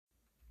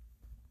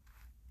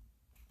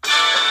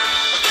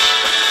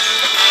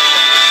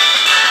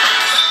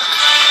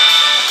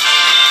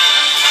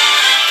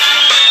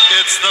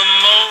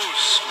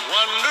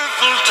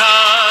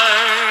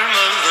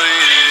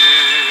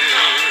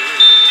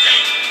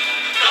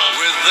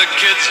The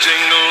kids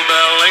jingle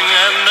belling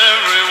and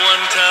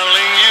everyone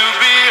telling you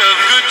be of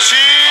good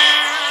cheer.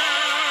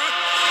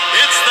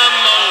 It's the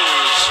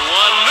most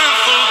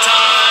wonderful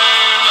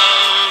time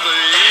of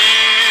the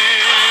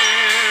year.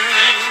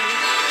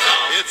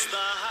 It's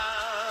the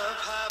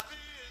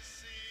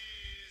happiest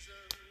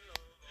season of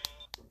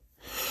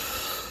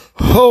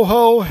all. Ho,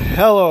 ho,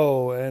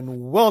 hello,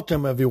 and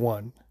welcome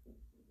everyone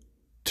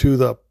to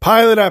the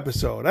pilot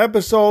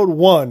episode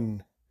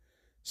 1,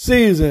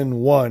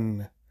 season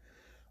 1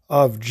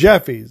 of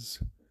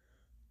Jeffy's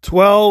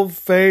 12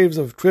 Faves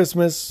of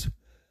Christmas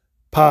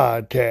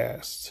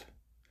podcast.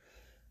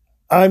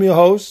 I'm your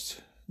host,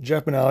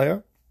 Jeff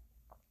Benalia,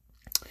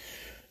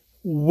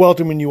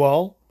 welcoming you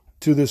all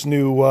to this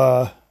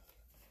new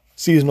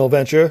seasonal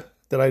venture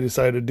that I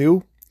decided to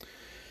do.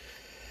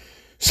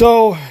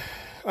 So,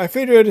 I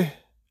figured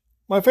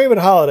my favorite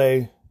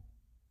holiday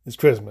is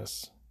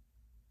Christmas.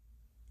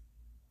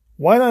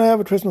 Why not have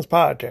a Christmas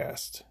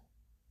podcast?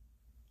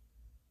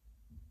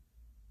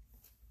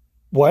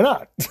 Why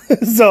not?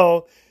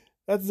 So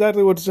that's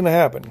exactly what's going to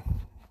happen.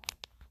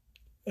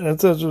 And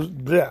that's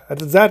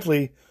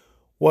exactly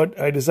what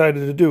I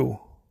decided to do.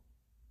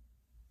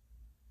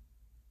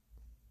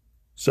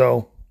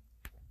 So,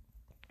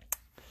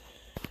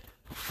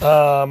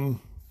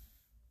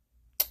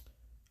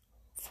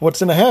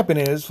 what's going to happen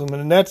is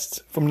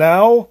from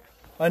now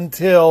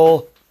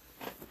until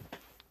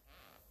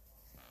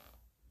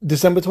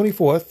December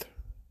 24th,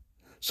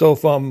 so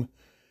from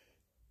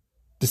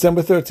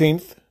December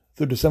 13th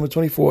through December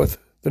 24th,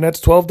 the next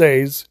 12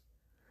 days,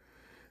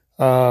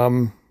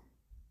 I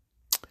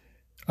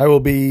will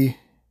be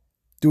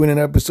doing an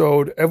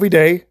episode every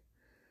day,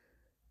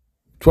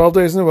 12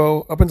 days in a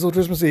row, up until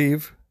Christmas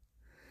Eve,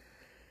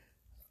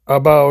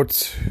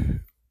 about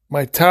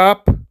my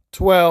top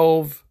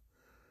 12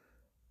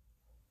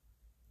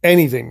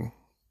 anything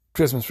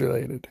Christmas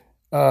related.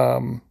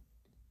 Whether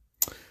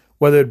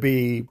it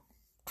be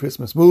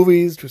Christmas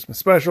movies, Christmas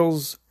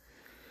specials,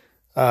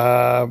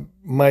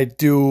 might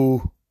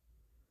do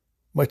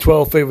my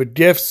 12 favorite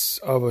gifts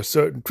of a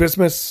certain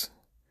Christmas.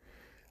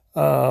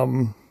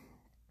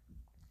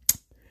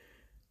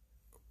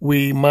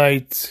 We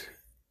might,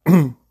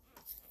 and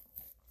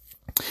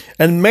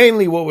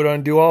mainly what we're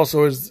going to do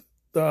also is,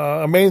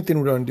 a main thing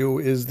we're going to do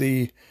is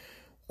the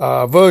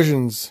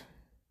versions,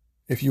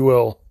 if you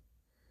will.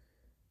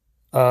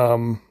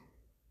 What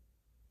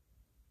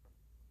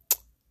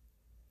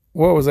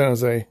was I going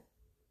to say?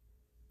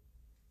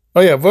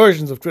 Oh yeah,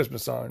 versions of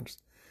Christmas songs.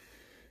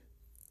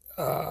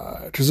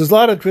 Because there's a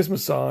lot of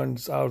Christmas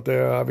songs out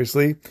there,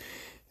 obviously,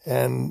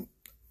 and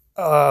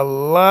a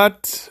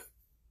lot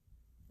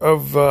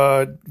of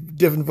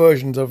different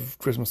versions of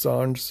Christmas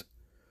songs,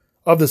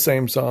 of the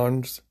same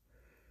songs,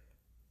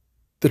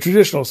 the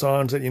traditional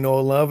songs that you know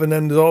and love, and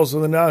then there's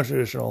also the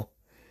non-traditional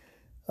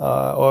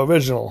or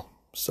original.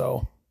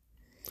 So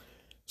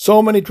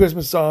many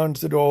Christmas songs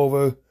to go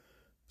over,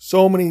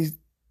 so many,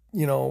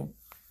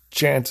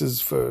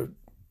 chances for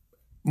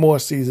more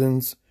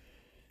seasons.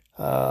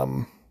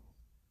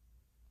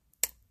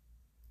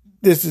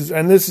 This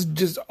is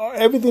just,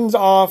 everything's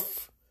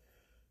off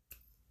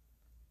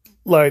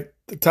like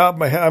the top of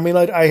my head. I mean,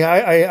 like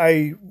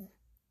I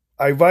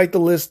write the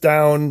list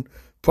down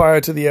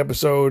prior to the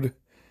episode,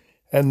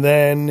 and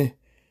then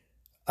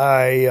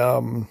I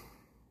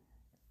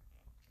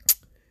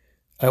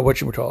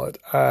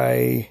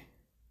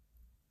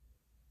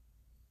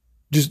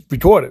just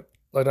record it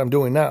like I'm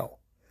doing now.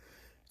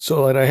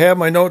 So like I have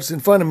my notes in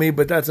front of me,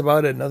 but that's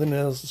about it. Nothing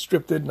else is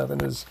scripted.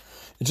 It's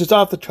just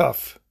off the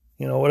cuff.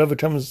 Whatever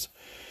comes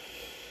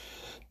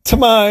to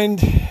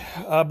mind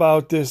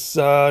about this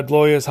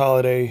glorious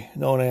holiday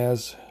known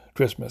as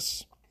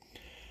Christmas.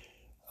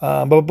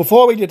 But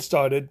before we get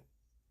started,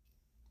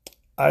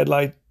 I'd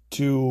like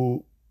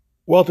to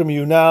welcome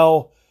you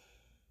now.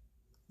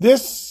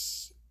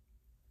 There's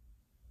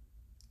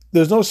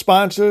no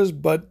sponsors,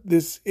 but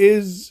this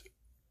is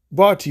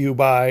brought to you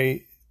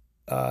by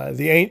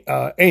the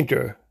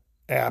Anchor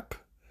app.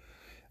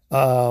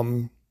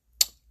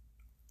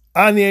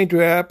 On the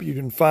Anchor app, you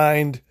can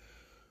find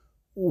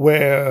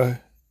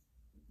where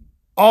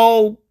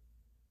all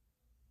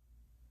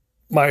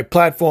my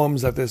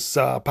platforms that this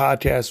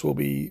podcast will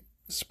be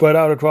spread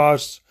out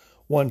across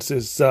once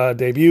this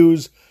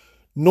debuts.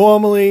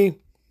 Normally,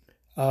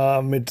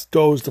 it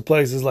goes to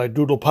places like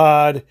Doodle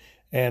Pod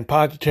and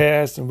Pocket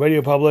Cast and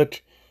Radio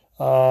Public,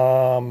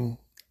 iTunes,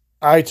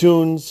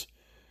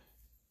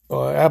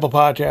 or Apple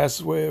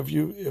Podcasts,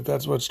 if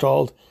that's what it's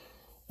called,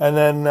 and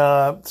then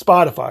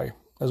Spotify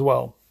as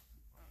well.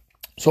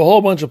 So a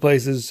whole bunch of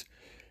places,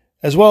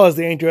 as well as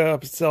the Anchor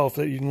app itself,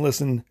 that you can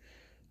listen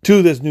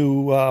to this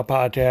new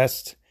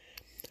podcast.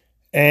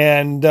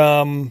 And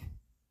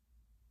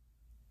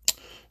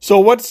so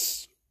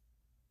what's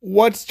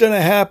going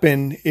to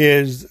happen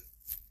is,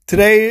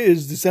 today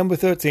is December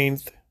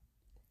 13th,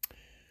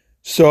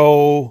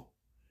 so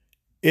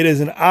it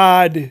is an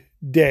odd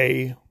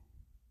day.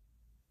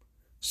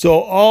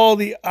 So all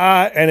the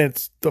odd, and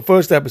it's the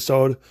first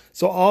episode,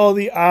 so all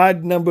the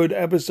odd numbered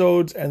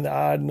episodes and the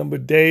odd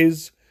numbered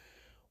days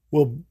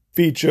will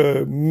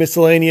feature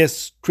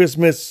miscellaneous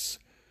Christmas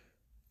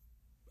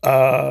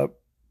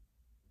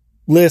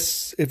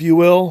lists, if you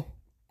will.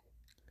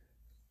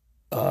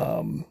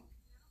 And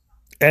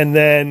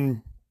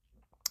then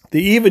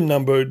the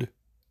even-numbered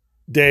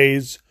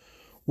days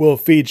will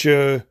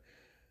feature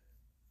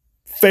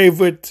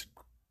favorite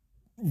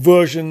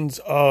versions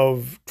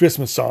of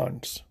Christmas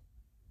songs.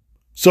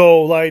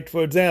 So, like,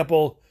 for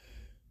example,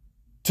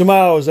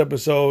 tomorrow's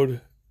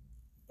episode,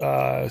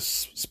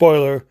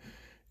 spoiler,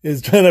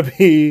 is going to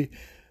be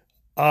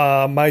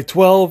my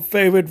 12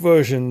 favorite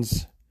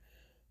versions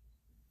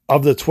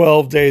of the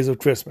 12 days of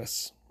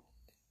Christmas.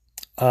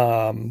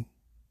 So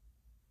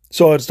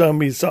it's going to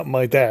be something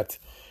like that.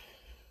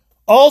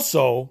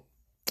 Also,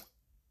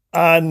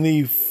 on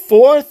the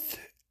 4th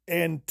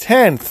and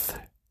 10th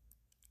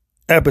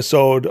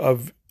episode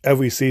of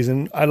every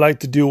season, I like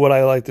to do what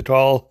I like to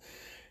call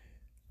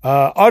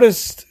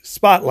artist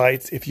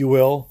spotlights, if you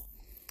will.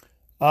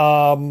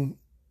 Gonna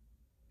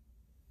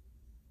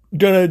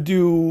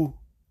do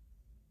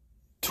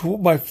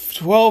my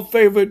 12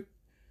 favorite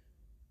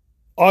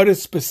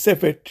artist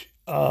specific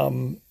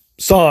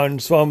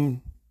songs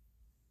from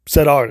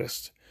said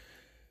artist.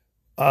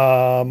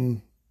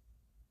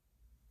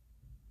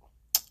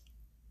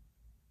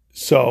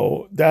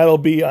 So that'll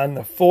be on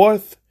the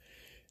 4th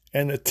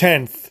and the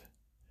 10th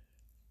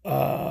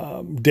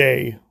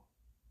day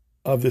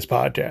of this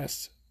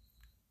podcast.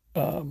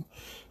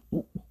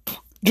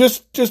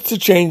 Just to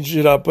change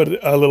it up a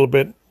little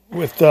bit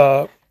with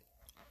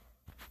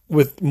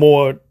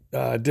more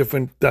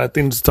different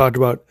things to talk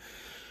about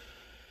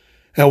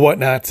and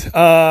whatnot.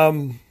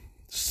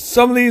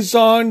 Some of these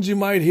songs you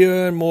might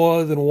hear in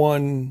more than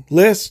one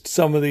list.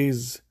 Some of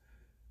these,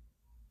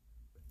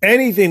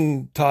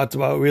 anything talked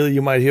about, really,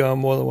 you might hear on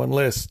more than one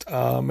list.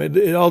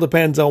 It all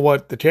depends on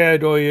what the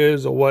category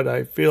is or what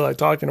I feel like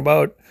talking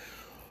about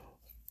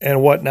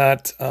and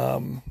whatnot.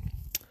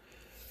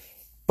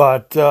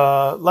 But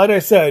like I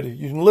said,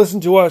 you can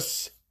listen to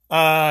us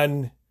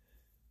on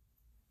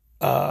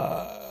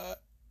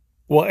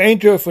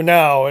Anchor for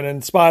now and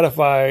then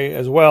Spotify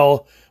as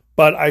well.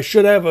 But I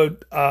should have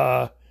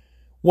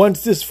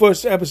once this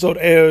first episode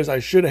airs, I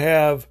should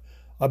have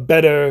a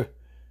better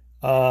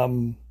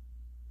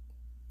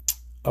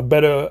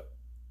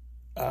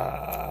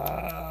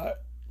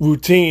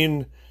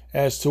routine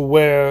as to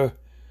where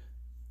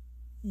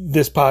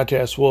this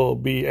podcast will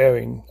be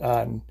airing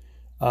on.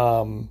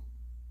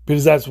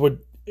 Because that's what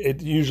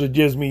it usually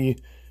gives me,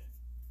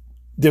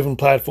 different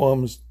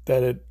platforms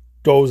that it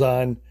goes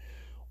on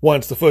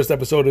once the first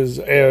episode is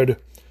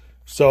aired.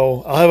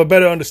 So I'll have a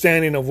better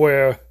understanding of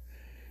where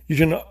you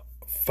can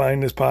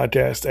find this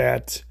podcast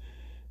at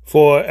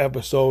for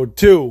episode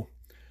 2.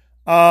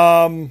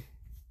 That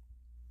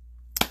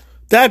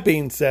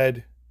being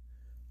said,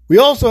 we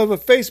also have a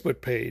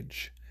Facebook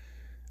page.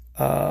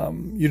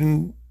 You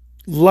can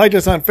like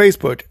us on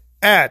Facebook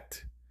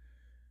at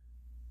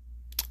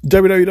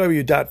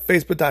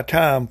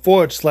www.facebook.com/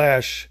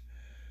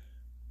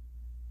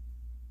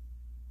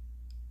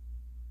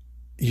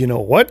 you know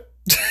what?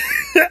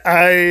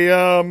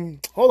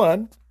 Hold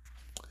on.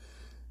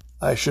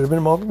 I should have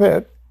been more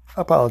prepared.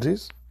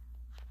 Apologies.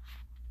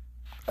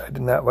 I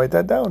did not write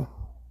that down.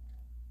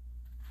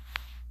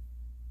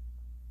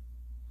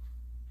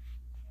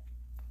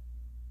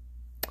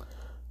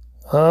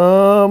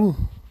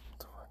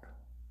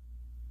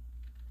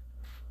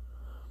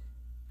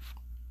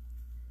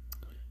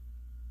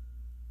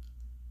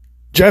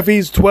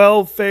 Jeffy's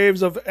 12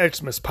 Faves of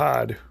Xmas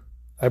Pod,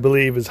 I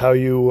believe, is how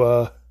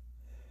you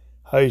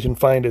can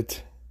find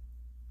it,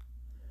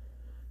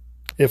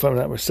 if I'm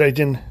not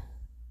mistaken.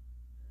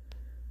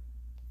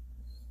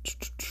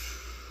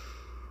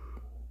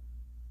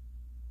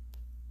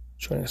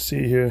 Trying to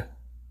see here.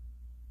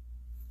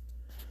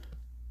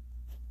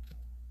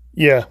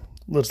 Yeah,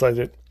 looks like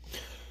it.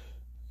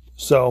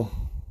 So,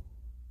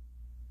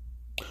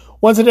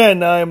 once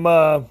again, I'm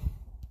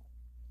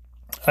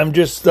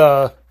just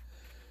I'll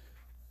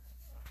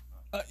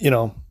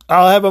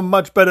have a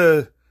much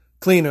better,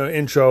 cleaner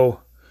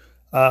intro.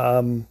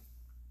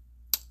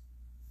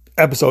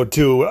 Episode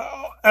 2.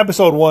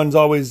 Episode 1's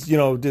always,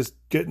 just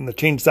getting the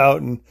kinks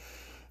out and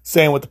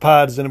saying what the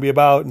pod is going to be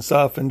about and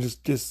stuff, and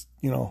just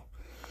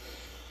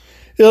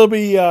it'll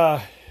be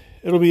a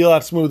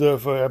lot smoother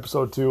for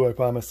episode 2, I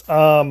promise.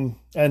 And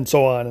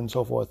so on and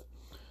so forth.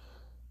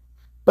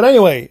 But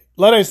anyway,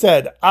 like I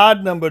said,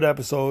 odd numbered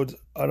episodes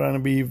are going to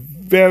be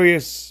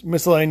various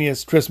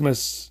miscellaneous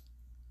Christmas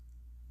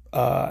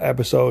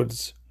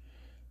episodes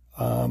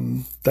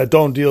that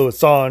don't deal with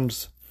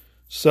songs.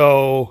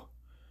 So,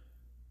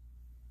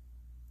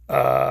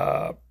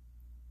 but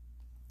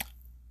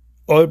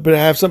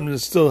have something to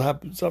still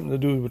have something to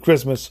do with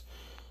Christmas.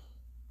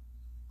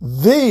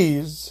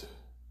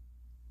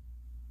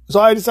 So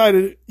I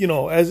decided,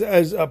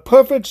 as a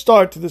perfect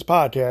start to this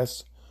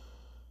podcast,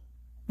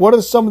 what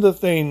are some of the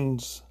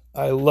things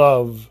I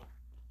love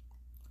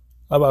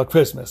about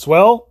Christmas?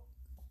 Well,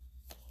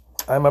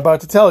 I'm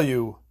about to tell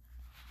you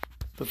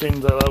the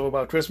things I love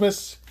about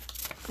Christmas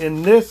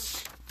in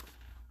this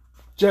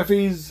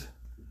Jeffy's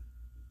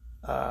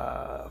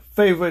top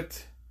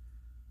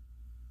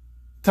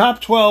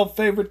 12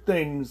 favorite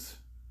things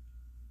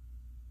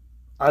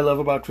I love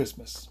about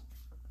Christmas.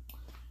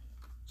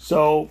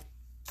 So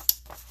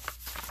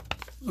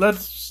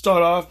let's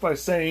start off by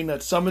saying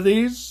that some of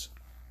these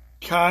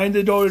kind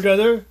of go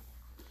together,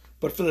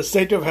 but for the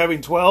sake of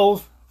having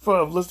 12,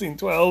 of listing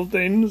 12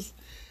 things,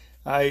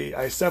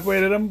 I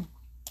separated them.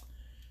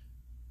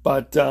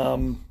 But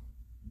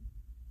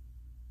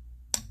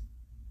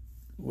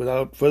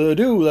without further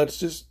ado, let's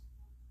just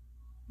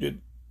get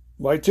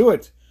right to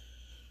it.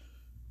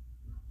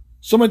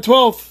 So my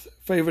 12th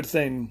favorite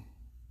thing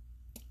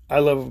I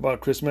love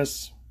about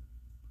Christmas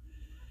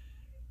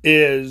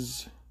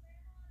is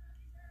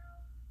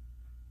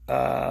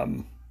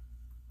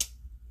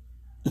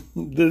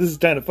this is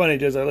kind of funny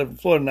because I live in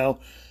Florida now,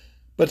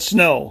 but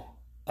snow.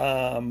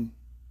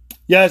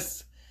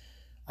 Yes,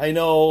 I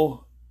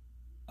know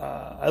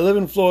I live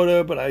in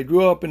Florida, but I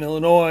grew up in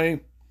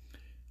Illinois,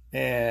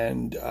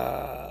 and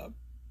it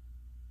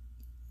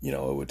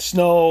would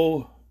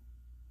snow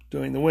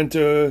during the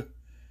winter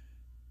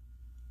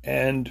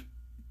and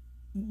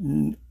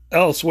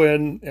elsewhere. I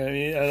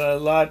mean, a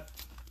lot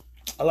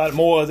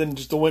more than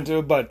just the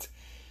winter, but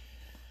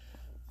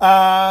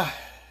I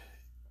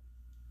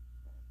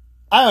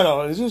don't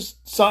know. There's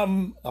just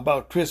something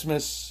about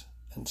Christmas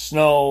and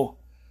snow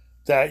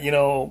that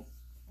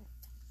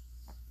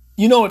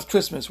it's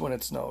Christmas when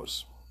it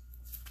snows.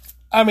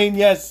 I mean,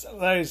 yes,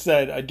 like I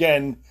said,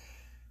 again,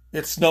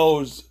 it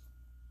snows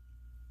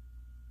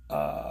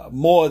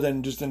more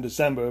than just in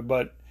December,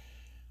 but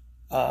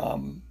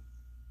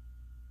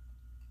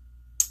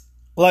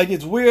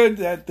it's weird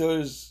that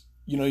there's,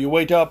 you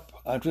wake up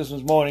on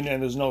Christmas morning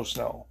and there's no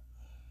snow.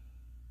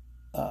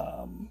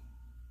 But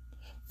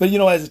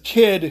as a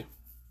kid,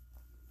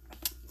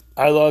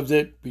 I loved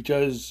it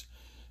because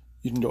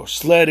you can go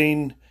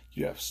sledding,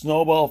 you have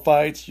snowball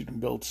fights, you can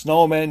build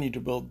snowmen, you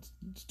can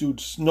do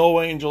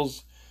snow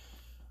angels,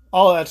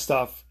 all that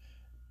stuff.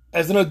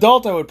 As an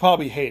adult, I would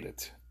probably hate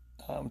it,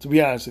 to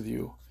be honest with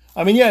you.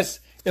 I mean, yes,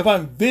 if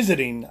I'm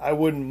visiting, I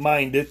wouldn't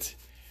mind it,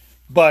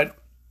 but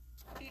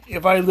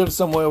if I lived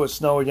somewhere with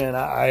snow again,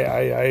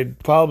 I'd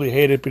probably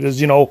hate it because,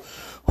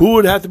 who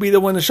would have to be the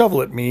one to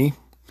shovel it? Me.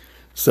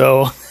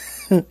 So,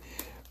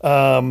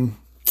 kind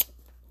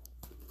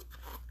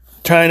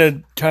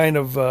of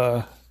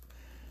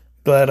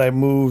glad I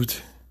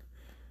moved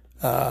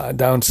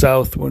down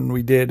south when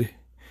we did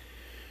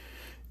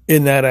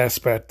in that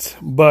aspect.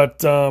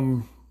 But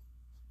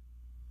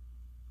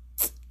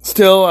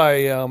still, I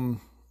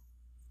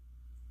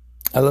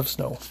love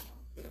snow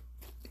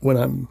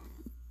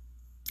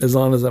as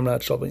long as I'm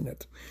not shoveling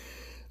it.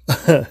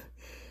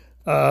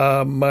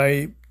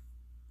 My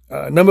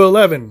number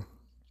 11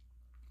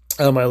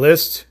 on my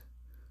list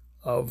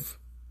of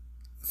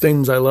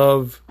things I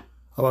love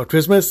about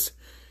Christmas,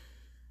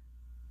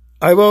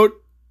 I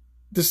wrote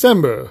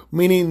December,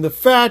 meaning the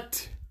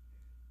fact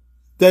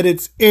that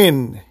it's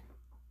in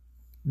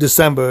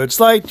December. It's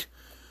like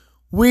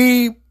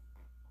there's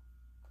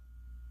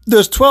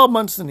 12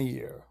 months in a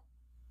year,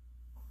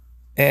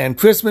 and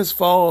Christmas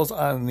falls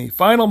on the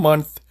final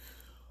month,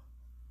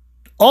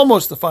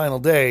 almost the final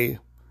day,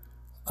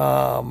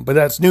 but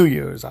that's New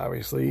Year's,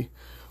 obviously.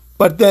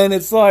 But then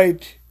it's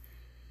like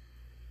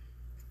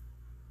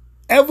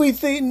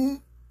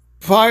everything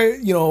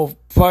prior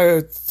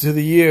to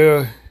the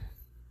year,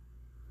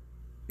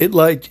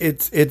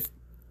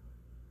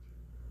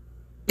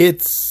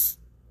 it's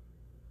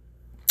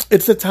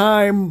a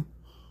time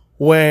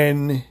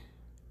when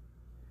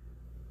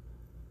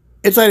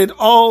it's like it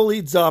all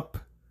leads up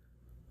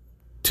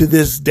to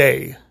this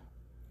day.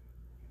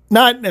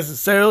 Not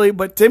necessarily,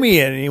 but to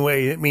me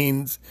anyway, it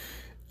means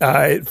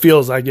it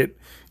feels like it.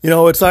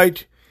 It's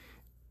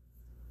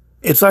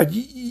like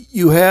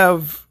you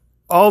have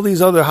all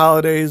these other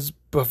holidays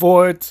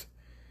before it,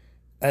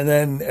 and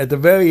then at the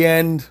very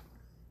end,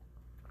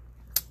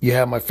 you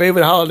have my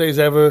favorite holidays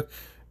ever.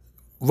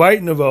 Right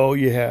in a row,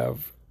 you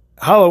have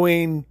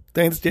Halloween,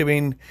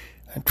 Thanksgiving,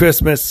 and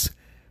Christmas.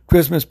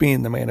 Christmas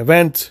being the main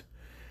event.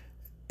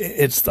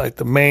 It's like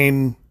the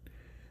main.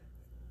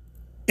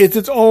 It's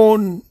its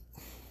own.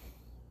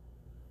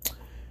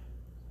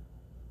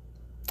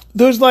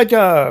 There's like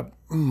a.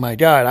 Oh my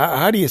God,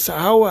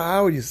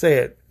 how would you say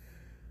it?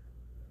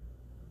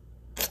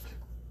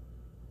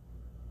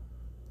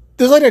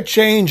 There's like a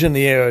change in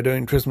the air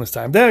during Christmas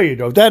time. There you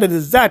go. That is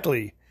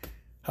exactly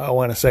how I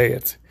want to say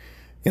it.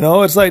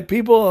 It's like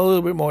people are a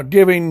little bit more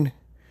giving,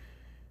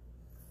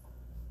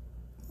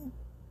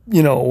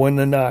 when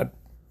they're not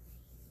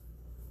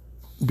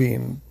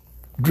being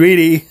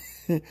greedy.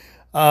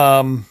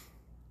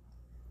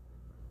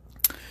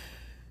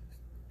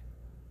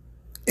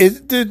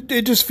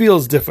 It just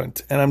feels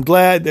different. And I'm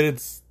glad that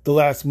it's the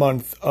last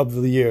month of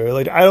the year.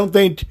 Like, I don't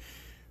think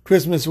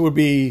Christmas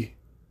wouldn't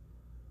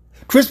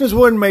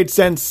make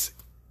sense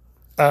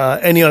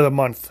any other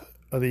month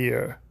of the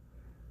year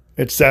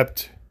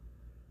except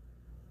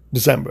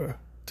December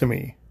to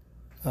me.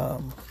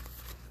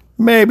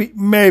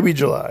 Maybe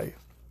July.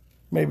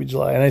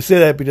 And I say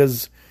that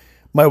because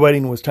my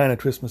wedding was kind of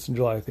Christmas and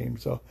July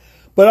themed. So,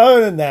 but other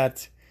than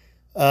that,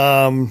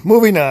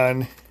 moving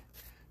on.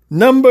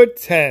 Number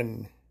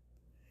 10,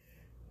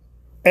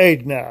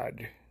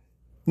 eggnog.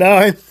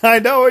 Now, I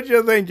know what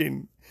you're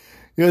thinking.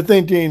 You're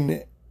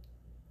thinking,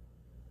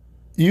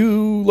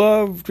 you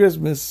love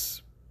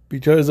Christmas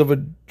because of a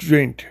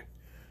drink.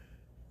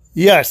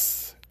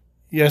 Yes,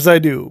 I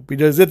do.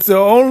 Because it's the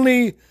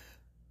only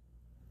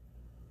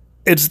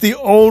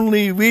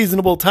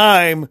reasonable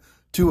time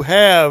to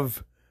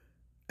have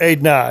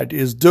eggnog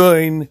is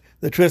during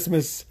the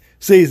Christmas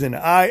season.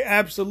 I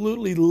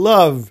absolutely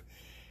love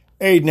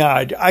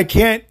eggnog. I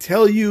can't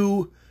tell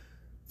you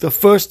the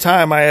first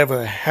time I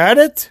ever had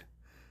it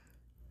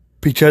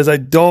because I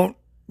don't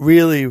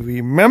really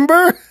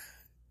remember.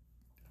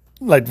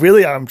 Like,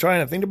 really, I'm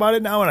trying to think about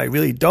it now and I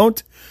really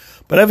don't.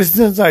 But ever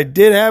since I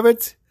did have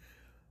it,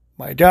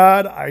 my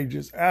God, I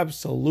just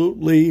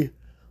absolutely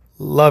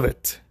love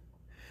it.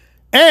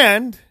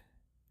 And,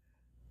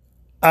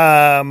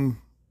 for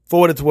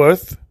what it's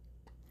worth,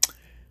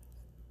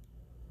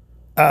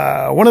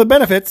 one of the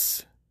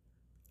benefits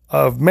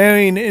of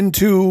marrying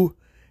into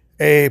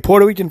a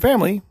Puerto Rican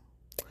family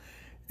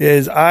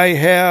is I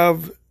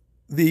have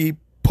the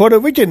Puerto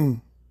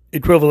Rican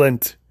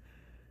equivalent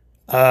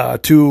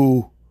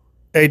to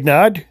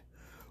eggnog,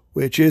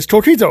 which is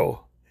tortito.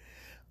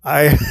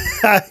 I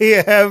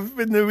have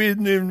in the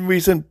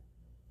recent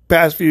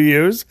past few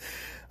years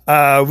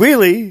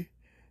really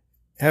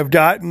have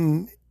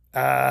gotten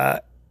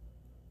my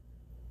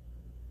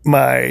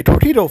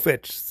tortito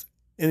fix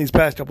in these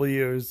past couple of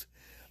years.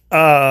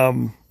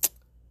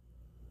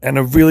 And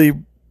have really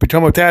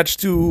become attached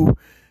to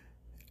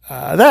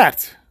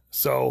that.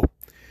 So,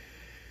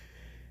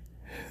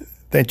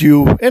 thank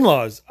you,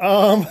 in-laws,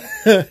 for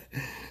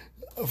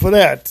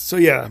that. So,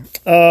 yeah.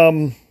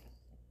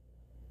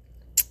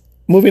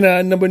 Moving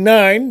on, number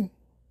 9,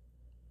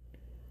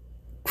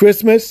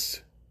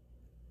 Christmas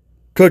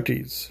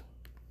cookies.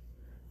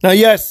 Now,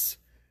 yes,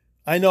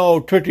 I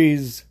know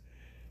cookies,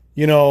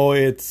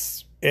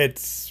 it's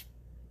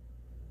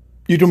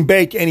you can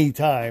bake any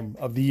time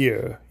of the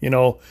year,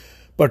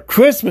 But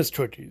Christmas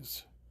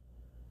cookies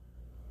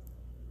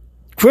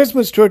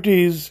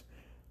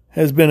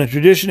has been a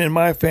tradition in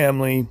my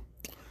family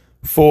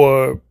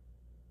for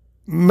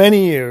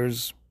many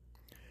years.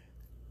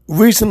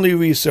 Recently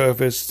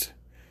resurfaced.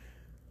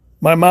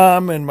 My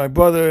mom and my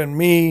brother and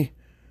me,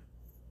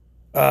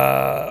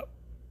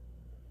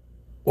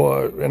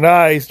 would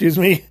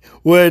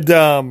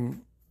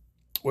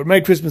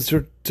make Christmas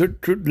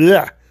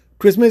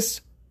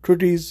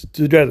cookies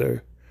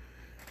together.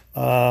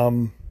 I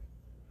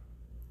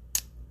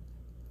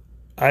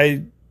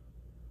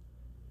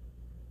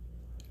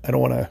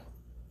don't want to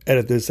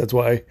edit this. That's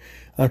why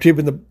I'm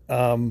keeping the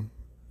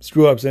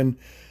screw ups in.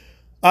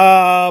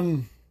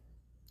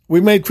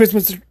 We made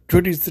Christmas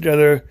cookies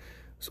together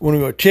when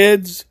we were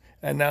kids,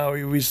 and now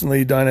we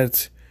recently done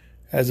it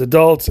as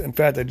adults. In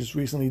fact, I just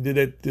recently did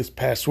it this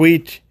past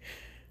week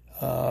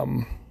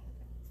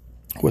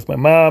with my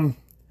mom,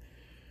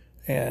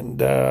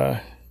 and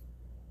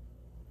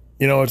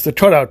it's the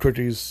cutout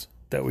cookies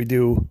that we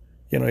do.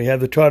 You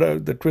have the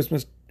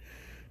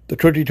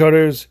cookie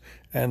cutters,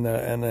 and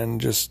then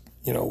just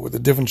with the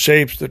different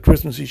shapes, the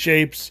Christmassy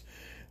shapes,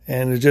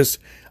 and I don't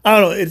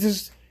know.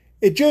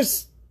 It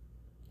just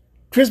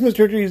Christmas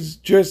cookies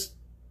just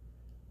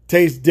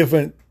taste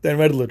different than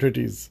regular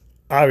cookies,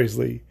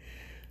 obviously,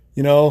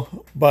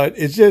 But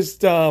it's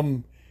just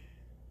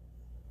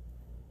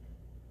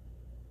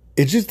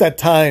that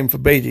time for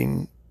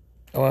baking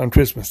around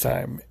Christmas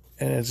time,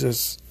 and it's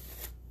just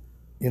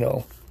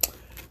a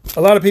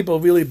lot of people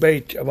really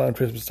bake around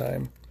Christmas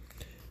time.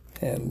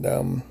 And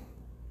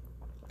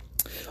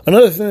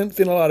another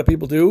thing a lot of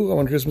people do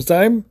around Christmas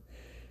time,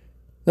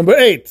 number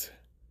 8,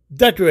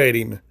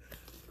 decorating.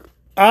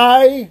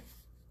 I,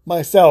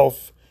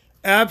 myself,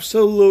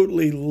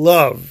 absolutely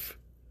love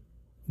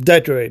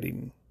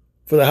decorating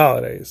for the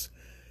holidays.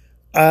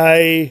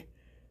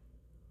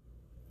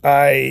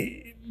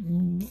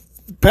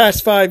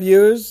 Past 5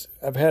 years,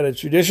 I've had a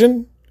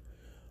tradition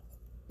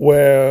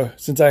where,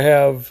 since I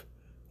have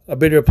a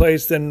bigger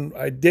place than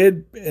I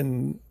did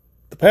in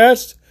the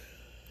past,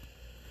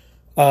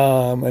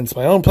 and it's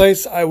my own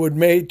place, I would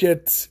make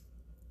it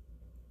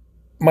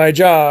my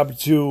job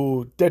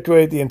to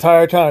decorate the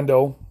entire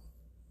condo,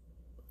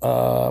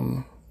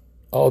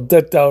 all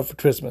decked out for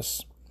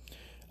Christmas.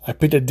 I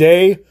picked a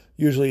day,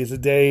 usually it's a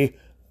day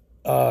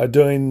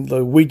during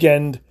the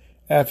weekend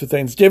after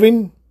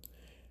Thanksgiving,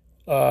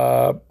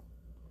 and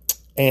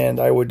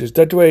I would just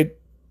decorate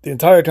the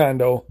entire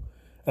condo,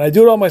 and I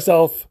do it all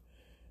myself.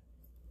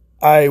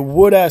 I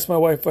would ask my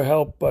wife for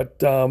help, but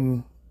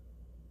to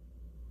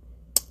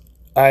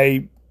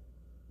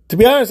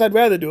be honest, I'd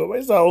rather do it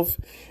myself,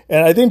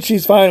 and I think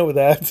she's fine with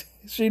that.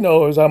 She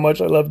knows how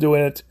much I love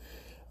doing it.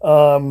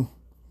 But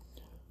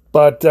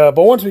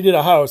once we get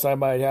a house, I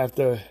might have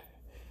to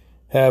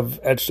have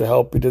extra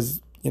help because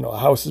a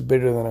house is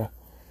bigger than a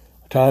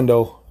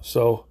condo.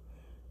 So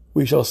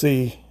we shall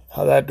see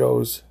how that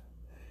goes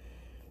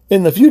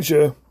in the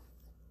future.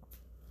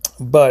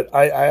 But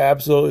I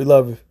absolutely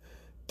love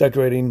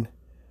decorating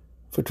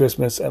for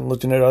Christmas and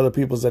looking at other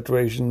people's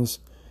decorations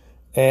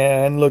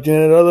and looking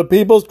at other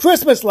people's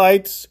Christmas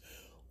lights,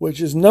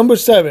 which is number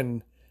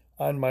 7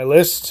 on my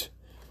list.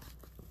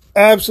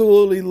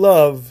 Absolutely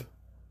love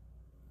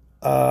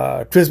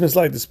Christmas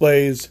light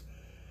displays.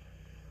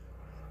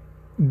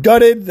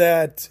 Gutted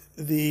that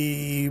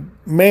the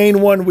main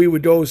one we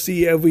would go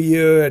see every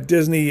year at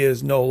Disney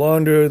is no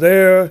longer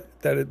there.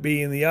 That it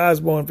being the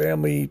Osborne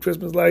family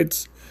Christmas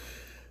lights.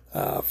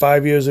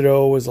 5 years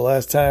ago was the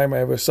last time I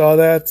ever saw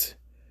that.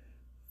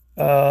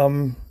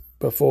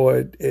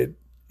 Before it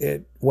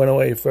went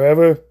away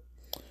forever.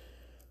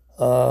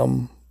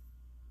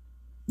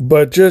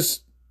 But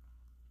just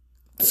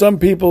some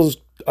people's,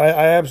 I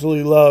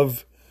absolutely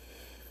love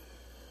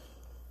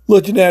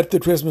looking at the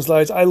Christmas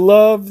lights. I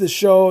love the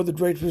show, The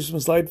Great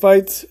Christmas Light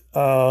Fight,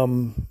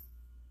 on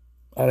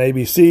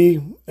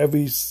ABC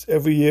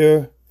every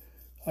year.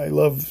 I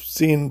love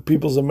seeing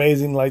people's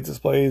amazing light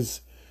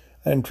displays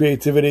and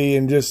creativity,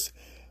 and just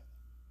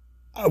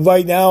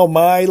right now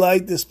my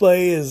light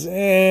display is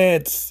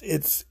it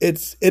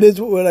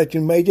is what I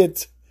can make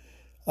it.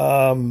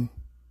 At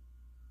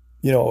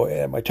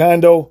my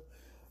condo.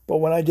 But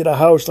when I get a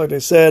house, like I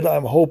said,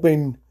 I'm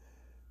hoping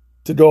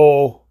to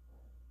go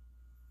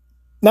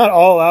not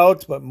all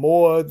out, but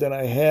more than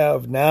I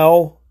have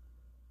now,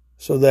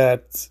 so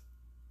that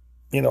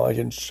I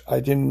can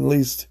at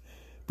least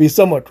be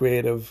somewhat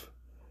creative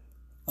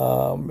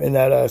in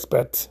that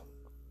aspect.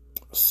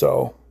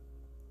 So,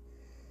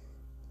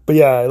 but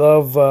yeah, I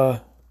love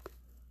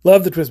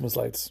the Christmas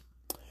lights.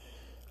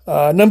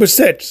 Number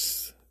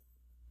 6,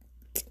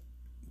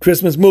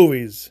 Christmas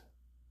movies.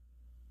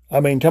 I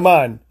mean, come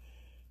on.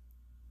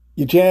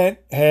 You can't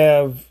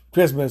have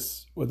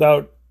Christmas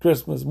without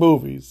Christmas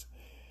movies.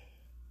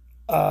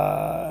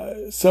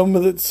 Some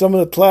of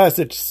the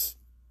classics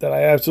that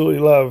I absolutely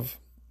love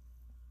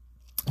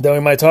that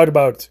we might talk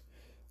about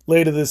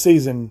later this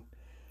season.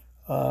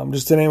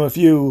 Just to name a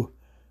few: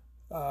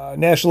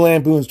 National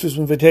Lampoon's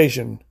Christmas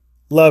Vacation,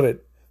 love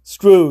it.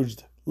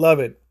 Scrooged, love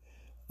it.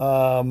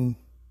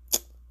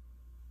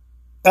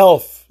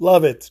 Elf,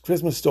 love it.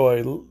 Christmas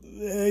Story.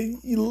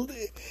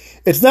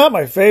 It's not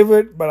my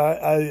favorite, but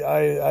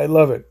I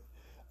love it.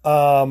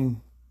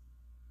 And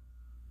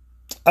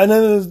then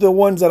there's the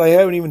ones that I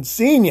haven't even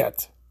seen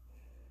yet.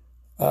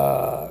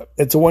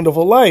 It's a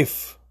Wonderful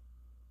Life.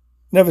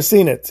 Never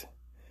seen it.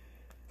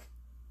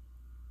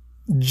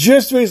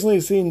 Just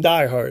recently seen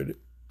Die Hard.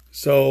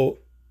 So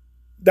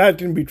that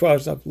can be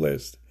crossed off the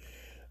list.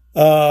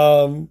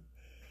 But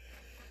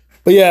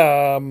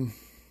yeah,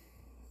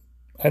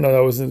 I know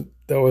that was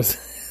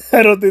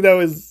I don't think that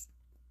was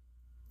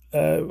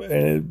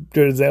a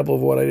good example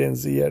of what I didn't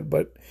see yet,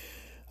 but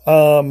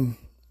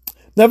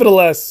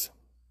nevertheless,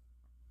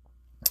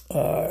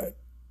 a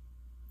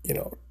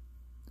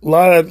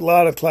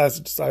lot of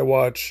classics I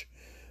watch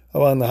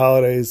around the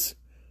holidays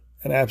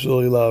and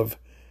absolutely love.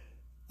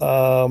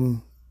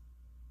 Now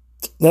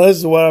this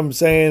is what I'm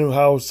saying,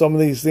 how some of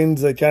these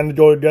things they kind of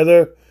go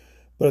together,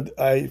 but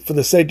for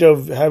the sake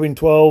of having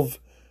 12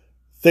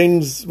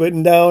 things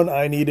written down,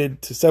 I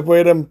needed to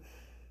separate them.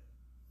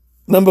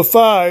 Number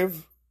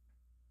 5,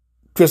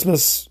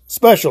 Christmas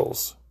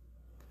specials.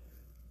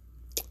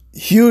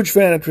 Huge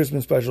fan of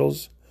Christmas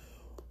specials.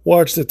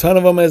 Watched a ton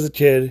of them as a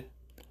kid.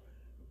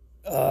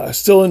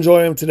 Still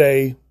enjoy them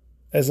today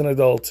as an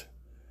adult.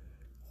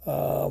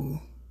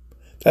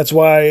 That's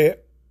why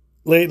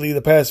lately,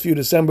 the past few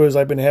Decembers,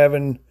 I've been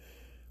having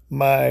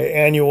my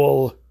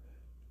annual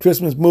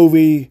Christmas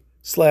movie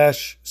 /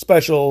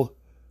 special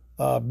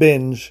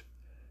binge,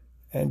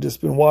 and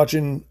just been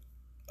watching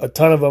a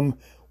ton of them,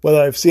 whether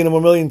I've seen them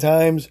a million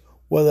times,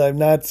 whether I've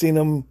not seen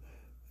them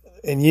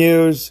in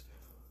years,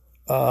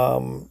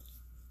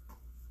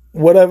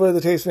 whatever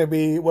the case may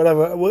be,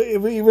 whatever.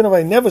 Even if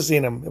I never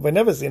seen them,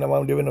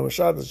 I'm giving them a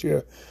shot this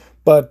year.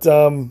 But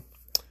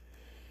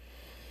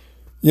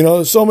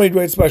there's so many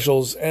great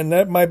specials, and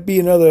that might be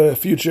another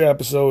future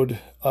episode.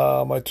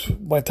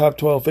 My top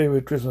 12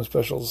 favorite Christmas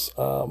specials.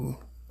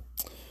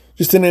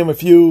 Just to name a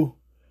few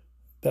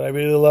that I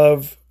really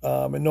love,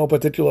 in no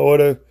particular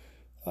order: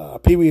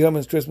 Pee Wee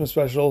Herman's Christmas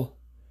Special,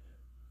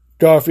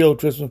 Garfield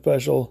Christmas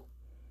Special,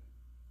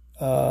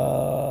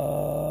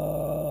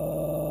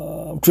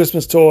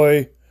 Christmas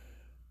Toy,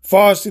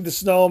 Frosty the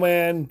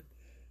Snowman,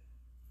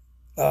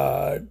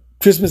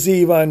 Christmas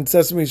Eve on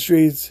Sesame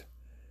Street.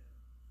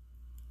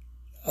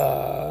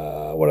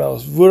 What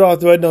else? Rudolph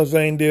the Red-Nosed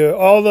Reindeer.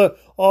 All the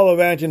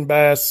Rankin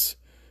Bass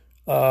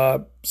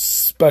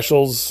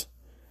specials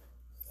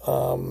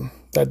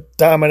that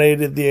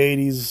dominated the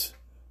 80s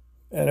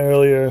and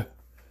earlier.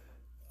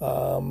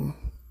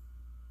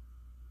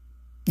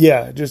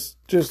 Just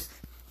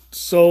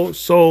so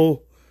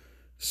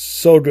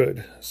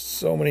good.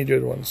 So many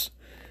good ones.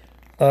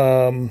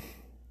 The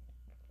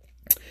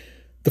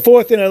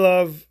fourth thing I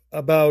love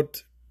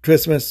about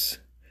Christmas,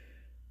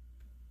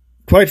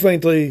 quite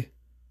frankly,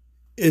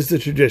 is the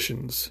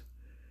traditions.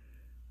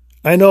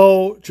 I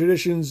know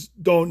traditions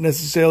don't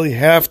necessarily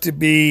have to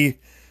be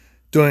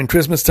during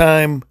Christmas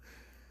time,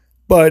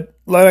 But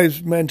like I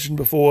mentioned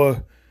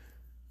before,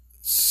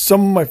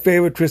 some of my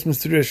favorite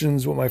Christmas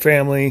traditions with my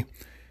family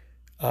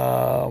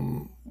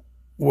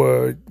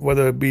were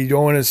whether it be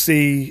going to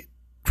see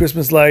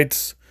Christmas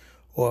lights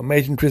or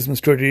making Christmas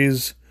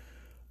turkeys,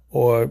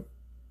 or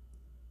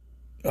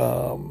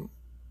at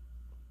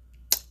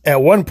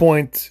one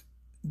point,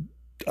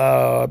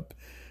 my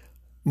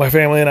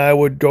family and I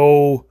would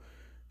go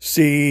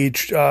see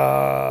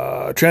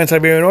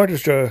Trans-Siberian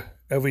Orchestra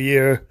every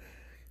year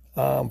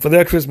for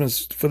their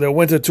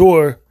winter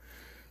tour,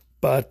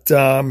 but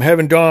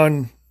haven't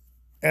gone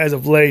as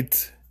of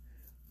late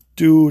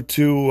due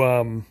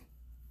to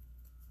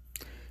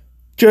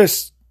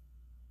just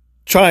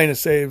trying to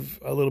save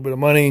a little bit of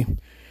money.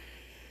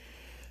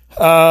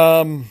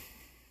 But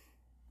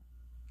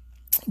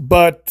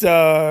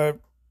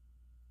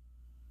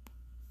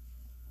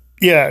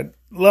yeah, a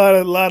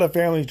lot of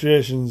family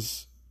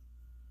traditions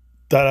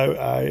that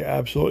I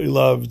absolutely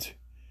loved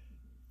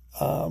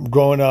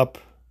growing up.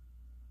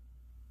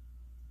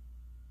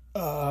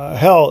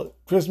 Hell,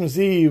 Christmas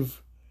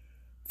Eve,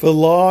 for the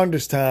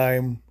longest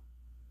time,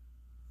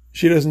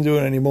 she doesn't do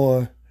it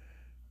anymore,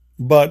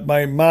 but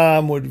my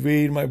mom would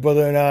read my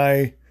brother and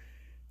I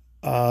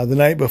the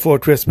night before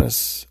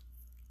Christmas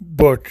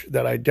book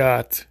that I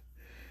got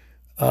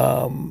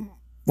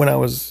when I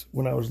was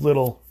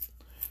little,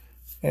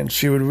 and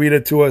she would read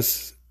it to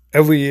us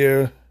every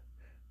year,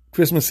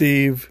 Christmas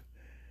Eve,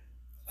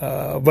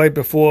 right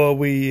before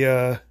we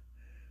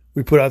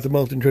put out the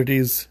Milton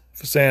turkeys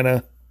for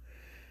Santa.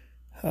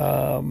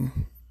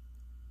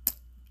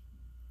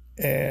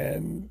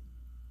 And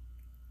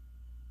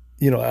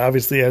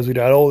obviously as we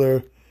got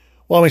older,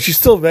 well, I mean, she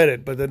still read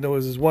it, but then there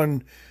was this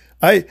one,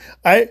 I'm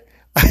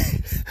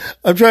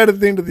trying to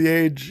think of the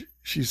age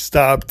she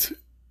stopped.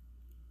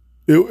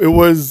 It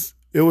was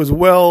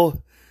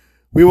well,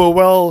 we were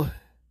well,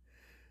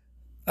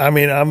 I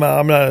mean, I'm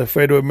not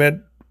afraid to admit,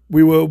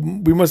 we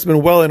must have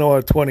been well into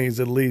our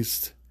 20s at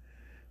least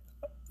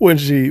when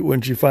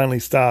she finally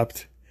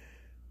stopped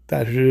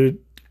that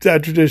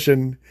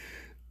tradition.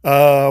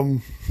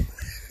 But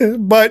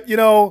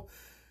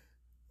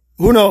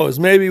who knows?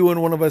 Maybe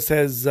when one of us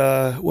has,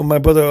 when my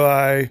brother or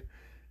I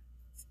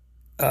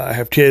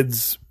have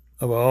kids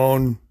of our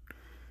own,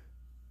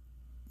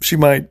 we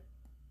might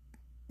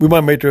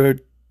make her,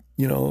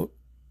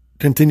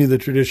 continue the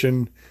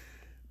tradition,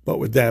 but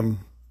with them.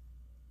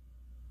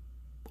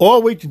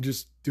 Or we can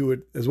just do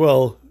it as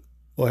well,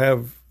 or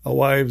have our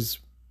wives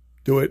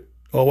do it,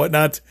 or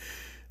whatnot.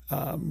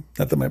 Not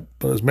that my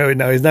brother's married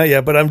now, he's not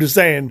yet, but I'm just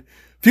saying,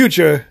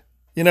 future,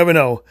 you never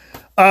know.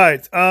 All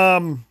right,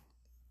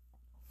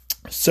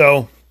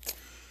 so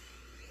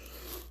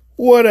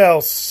what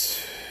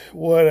else?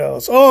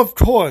 Oh, of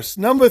course,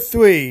 number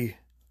 3,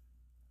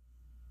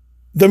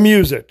 the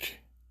music.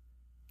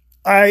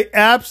 I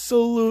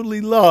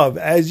absolutely love,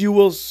 as you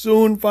will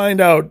soon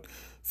find out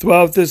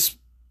throughout this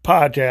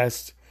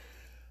podcast,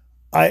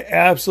 I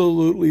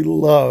absolutely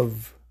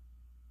love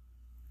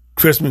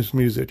Christmas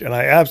music. And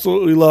I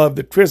absolutely love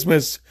that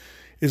Christmas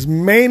is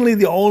mainly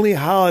the only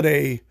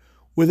holiday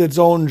with its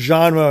own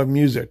genre of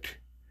music.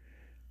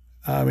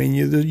 I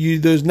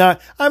mean, there's not,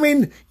 I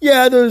mean,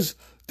 yeah, there's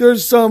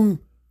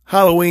some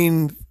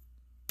Halloween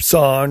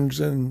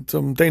songs and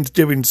some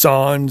Thanksgiving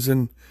songs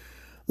and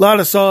a lot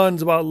of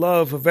songs about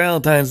love for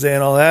Valentine's Day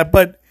and all that,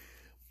 but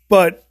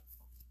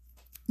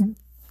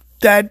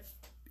that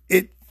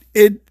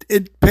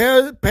it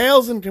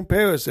pales in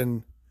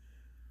comparison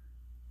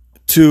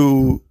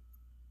to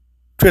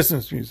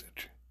Christmas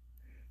music,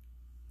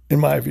 in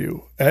my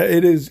view.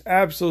 It is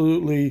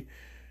absolutely,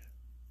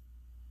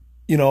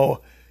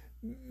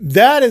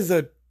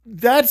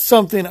 that's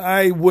something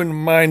I wouldn't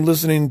mind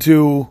listening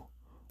to,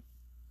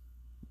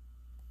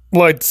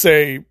 like,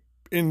 say,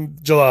 in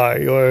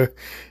July or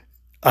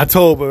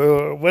October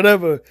or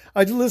whatever.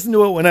 I can listen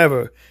to it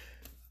whenever.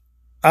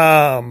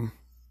 Now,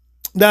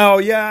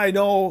 yeah, I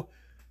know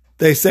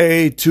they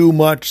say too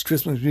much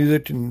Christmas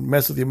music can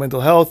mess with your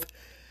mental health.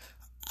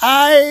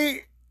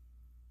 I'm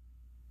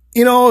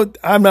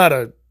not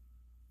a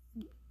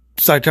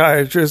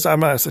psychiatrist. I'm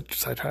not a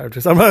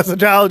psychiatrist. I'm not a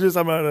psychologist.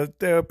 I'm not a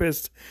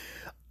therapist.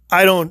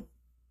 I don't,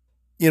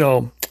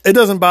 it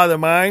doesn't bother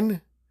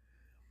mine,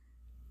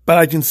 but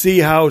I can see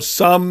how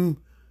some,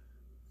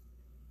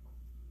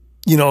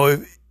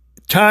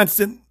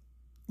 constant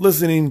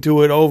listening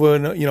to it over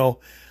and, I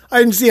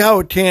can see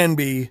how it can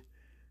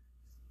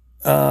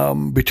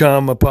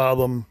become a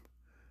problem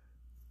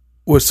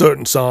with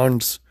certain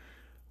songs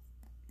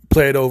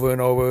played over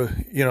and over,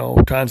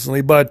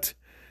 constantly. But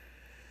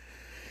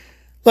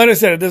like I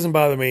said, it doesn't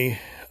bother me.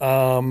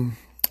 And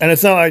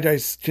it's not like I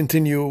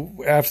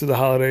continue after the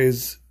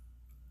holidays.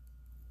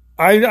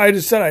 I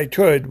just said I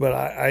could, but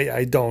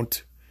I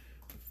don't.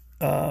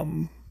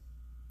 I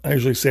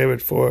usually save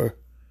it for,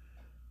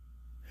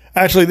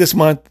 actually this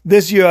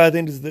year, I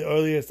think is the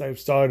earliest I've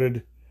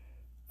started,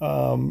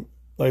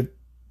 like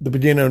the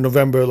beginning of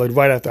November, like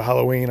right after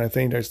Halloween, I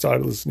think I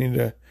started listening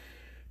to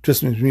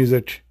Christmas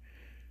music,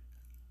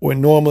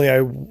 when normally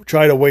I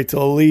try to wait till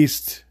at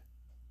least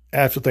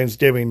after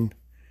Thanksgiving.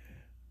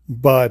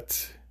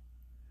 But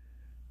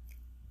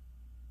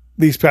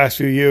these past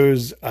few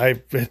years,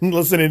 I've been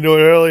listening to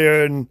it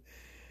earlier and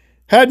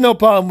had no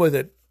problem with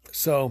it.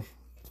 So,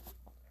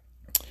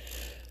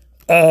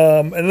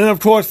 and then of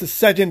course the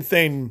second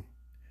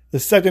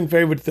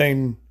favorite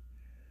thing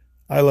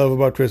I love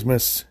about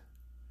Christmas,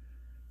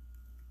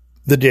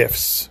 the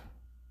gifts.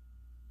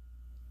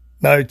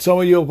 Now, some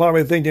of you are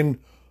probably thinking,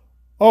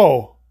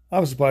 oh,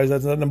 I'm surprised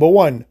that's not number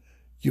one.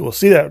 You will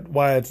see that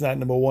why it's not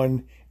number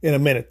one in a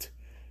minute.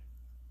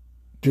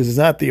 Because it's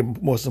not the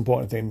most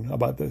important thing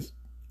about this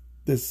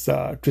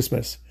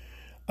Christmas.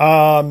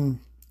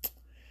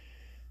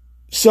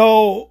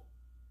 So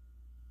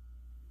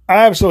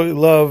I absolutely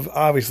love,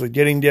 obviously,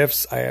 getting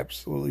gifts. I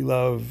absolutely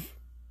love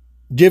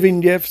giving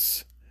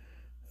gifts.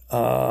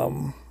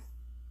 Not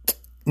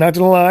gonna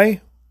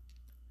lie,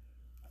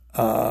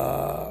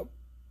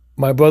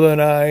 my brother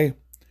and I,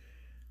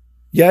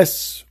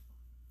 yes,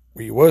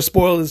 we were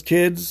spoiled as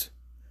kids.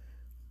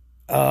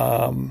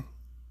 And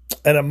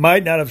it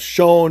might not have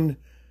shown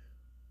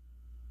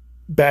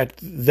back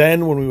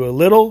then when we were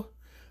little,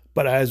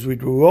 but as we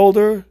grew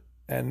older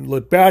and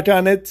look back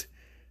on it,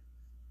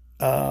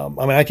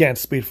 I can't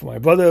speak for my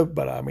brother,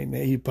 but I mean,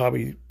 he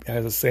probably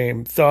has the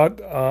same thought.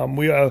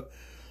 We are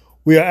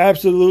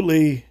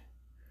absolutely,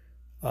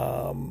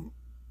 or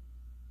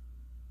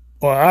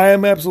I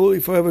am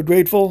absolutely forever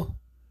grateful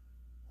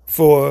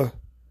for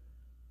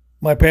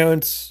my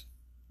parents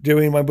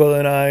giving my brother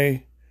and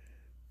I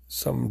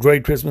some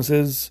great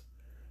Christmases.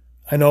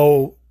 I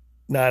know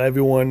not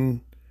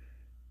everyone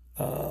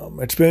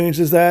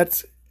experiences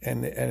that,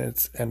 and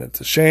it's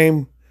a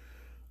shame.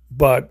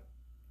 But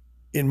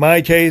in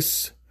my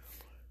case,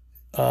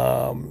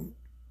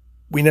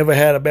 we never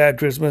had a bad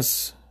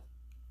Christmas,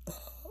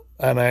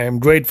 and I am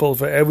grateful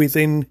for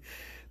everything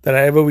that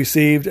I ever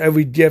received,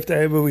 every gift I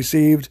ever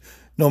received,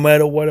 no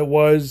matter what it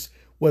was,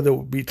 whether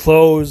it be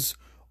clothes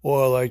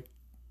or like,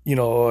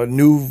 a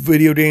new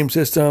video game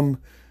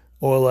system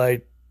or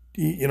like,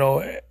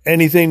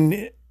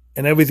 anything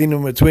and everything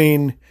in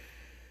between.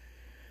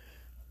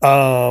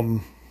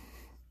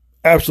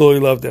 Absolutely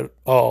loved it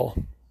all.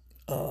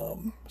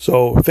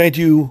 So thank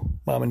you,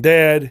 Mom and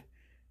Dad,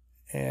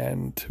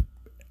 and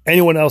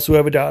anyone else who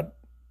ever got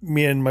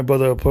me and my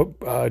brother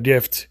a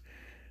gift,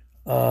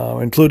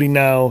 including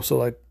now, so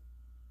like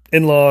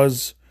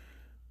in-laws,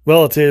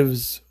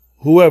 relatives,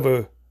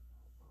 whoever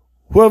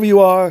you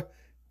are,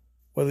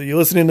 whether you're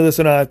listening to this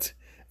or not,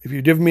 if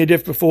you've given me a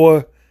gift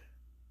before,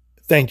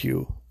 thank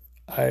you.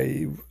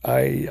 I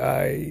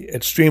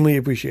extremely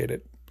appreciate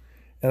it,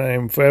 and I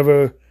am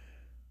forever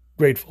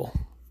grateful.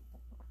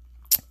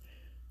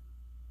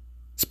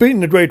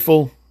 Speaking of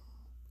grateful,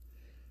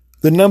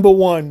 the number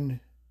one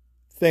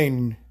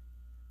thing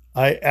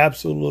I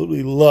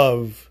absolutely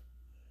love,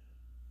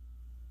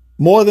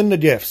 more than the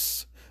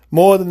gifts,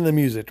 more than the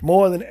music,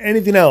 more than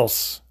anything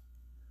else,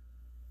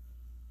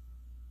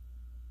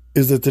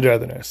 is the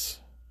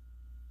togetherness,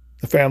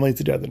 the family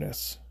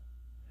togetherness.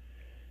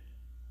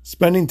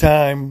 Spending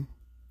time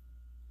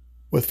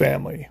with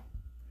family.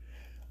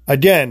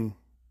 Again,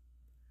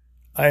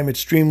 I am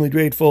extremely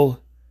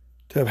grateful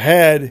to have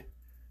had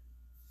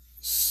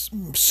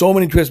so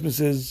many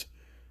Christmases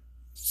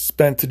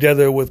spent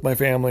together with my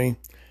family.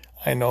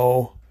 I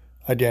know,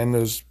 again,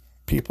 there's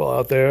people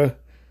out there,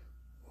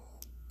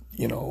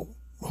 who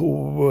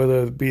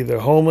whether it be they're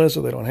homeless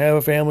or they don't have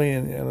a family,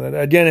 and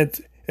again,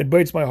 it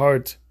breaks my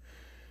heart.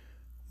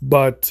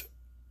 But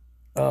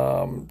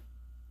to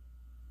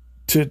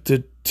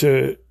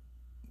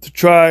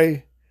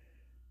try,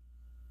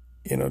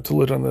 to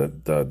look on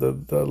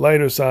the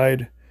lighter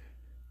side,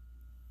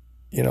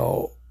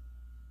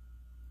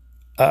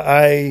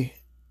 I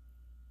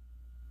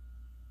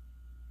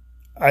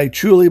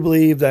truly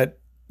believe that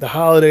the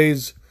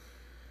holidays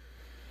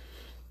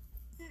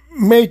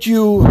make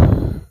you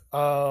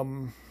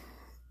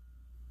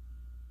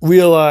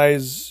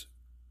realize,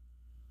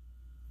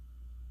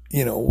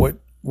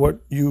 what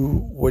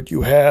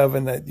you have,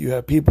 and that you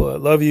have people that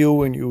love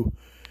you, and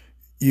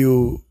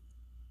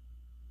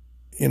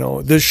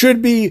there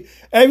should be,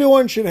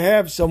 everyone should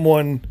have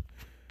someone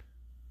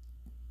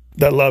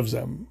that loves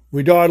them,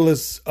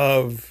 regardless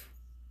of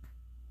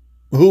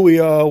who we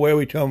are, where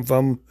we come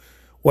from,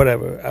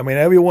 whatever. I mean,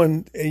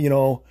 everyone,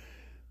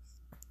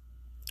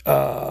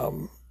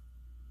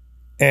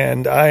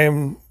 and I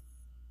am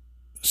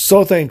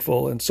so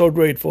thankful and so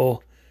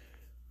grateful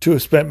to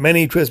have spent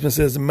many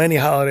Christmases and many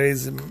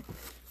holidays, and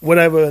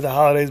whatever the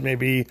holidays may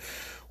be,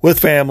 with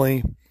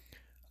family,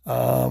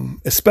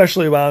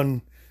 especially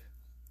around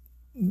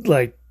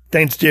like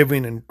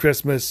Thanksgiving and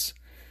Christmas.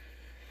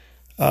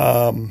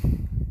 I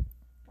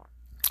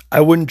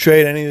wouldn't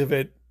trade any of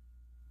it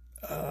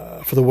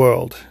for the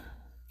world.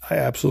 I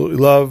absolutely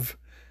love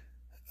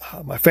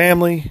my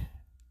family,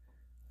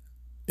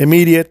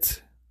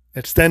 immediate,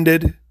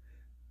 extended,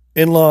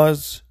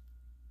 in-laws,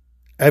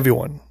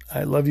 everyone.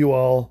 I love you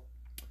all.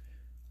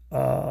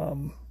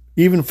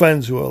 Even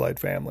friends who are like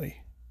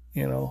family.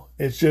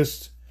 It's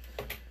just,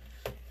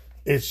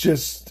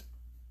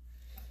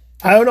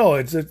 I don't know.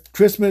 It's a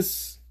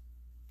Christmas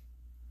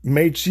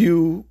makes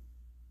you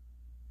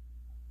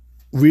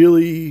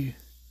really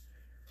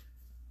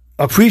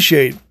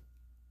appreciate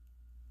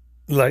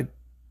like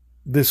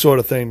this sort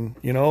of thing,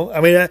 you know? I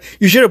mean,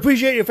 you should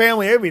appreciate your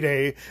family every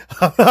day.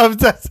 I'm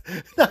just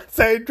not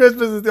saying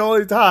Christmas is the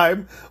only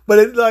time, but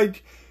it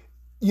like,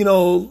 you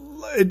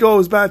know, it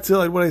goes back to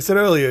like what I said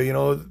earlier, you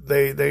know,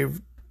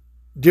 they've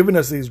given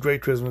us these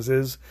great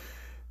Christmases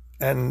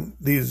and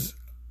these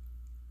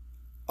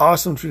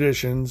awesome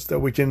traditions that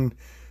we can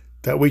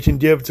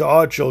give to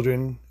our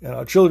children and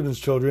our children's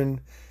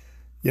children,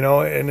 you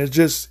know, and it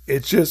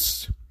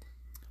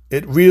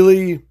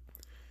really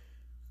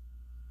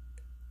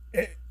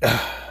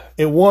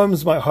it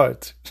warms my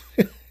heart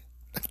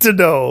to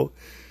know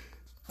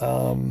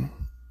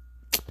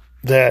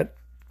that,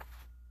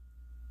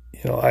 you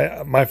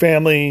know, my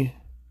family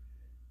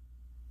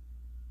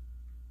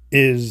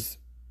is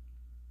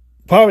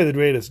probably the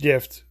greatest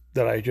gift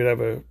that I could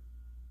ever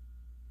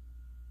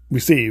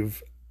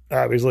receive,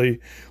 obviously,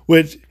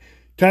 which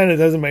kind of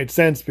doesn't make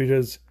sense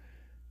because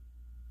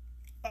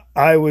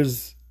I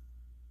was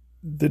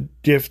the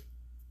gift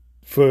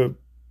for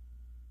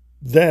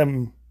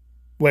them.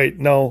 Wait,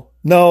 no,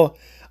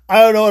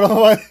 I don't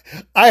know what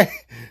I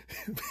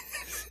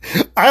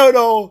don't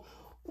know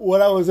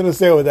what I was gonna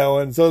say with that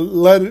one. So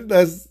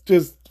let's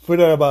just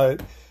forget about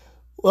it.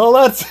 Well,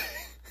 that's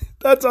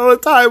all the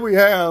time we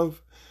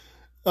have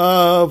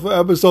for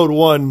episode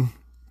 1.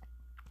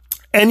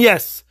 And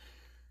yes,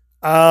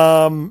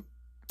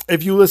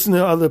 if you listen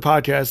to other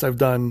podcasts I've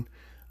done,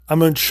 I'm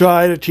gonna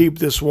try to keep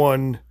this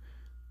one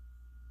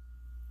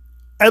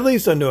at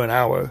least under an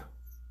hour.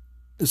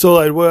 So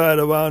like we're at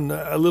around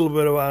a little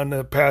bit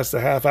around past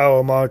the half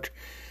hour mark.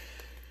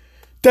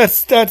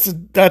 That's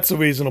a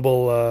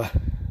reasonable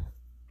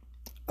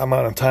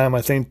amount of time,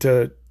 I think,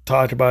 to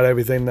talk about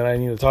everything that I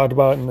need to talk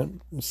about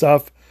and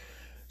stuff.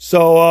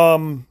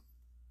 So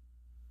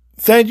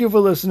thank you for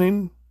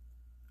listening.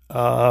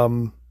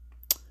 Once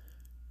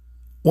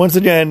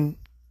again,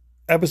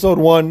 episode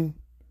 1,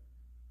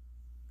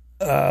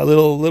 a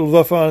little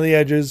rough on the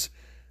edges.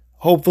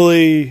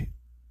 Hopefully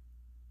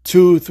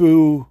 2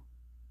 through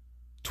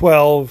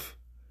 12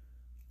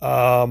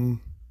 will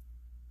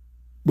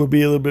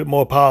be a little bit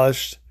more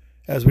polished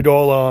as we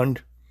go along.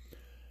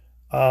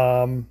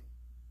 Don't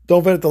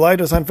forget to like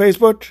us on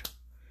Facebook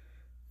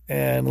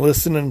and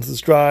listen and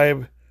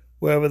subscribe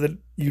wherever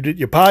you did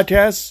your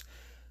podcasts,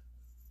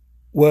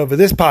 wherever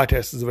this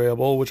podcast is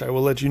available, which I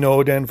will let you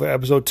know again for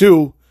episode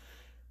 2.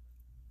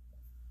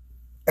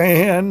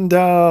 And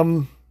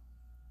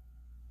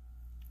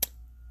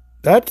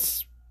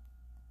that's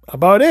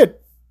about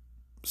it.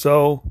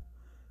 So,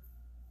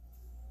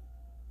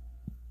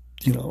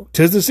 you know,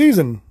 'tis the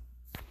season.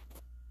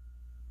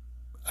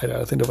 I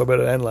gotta think of a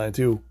better end line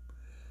too.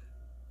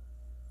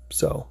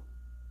 So,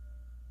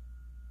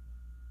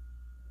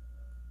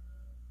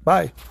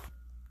 bye.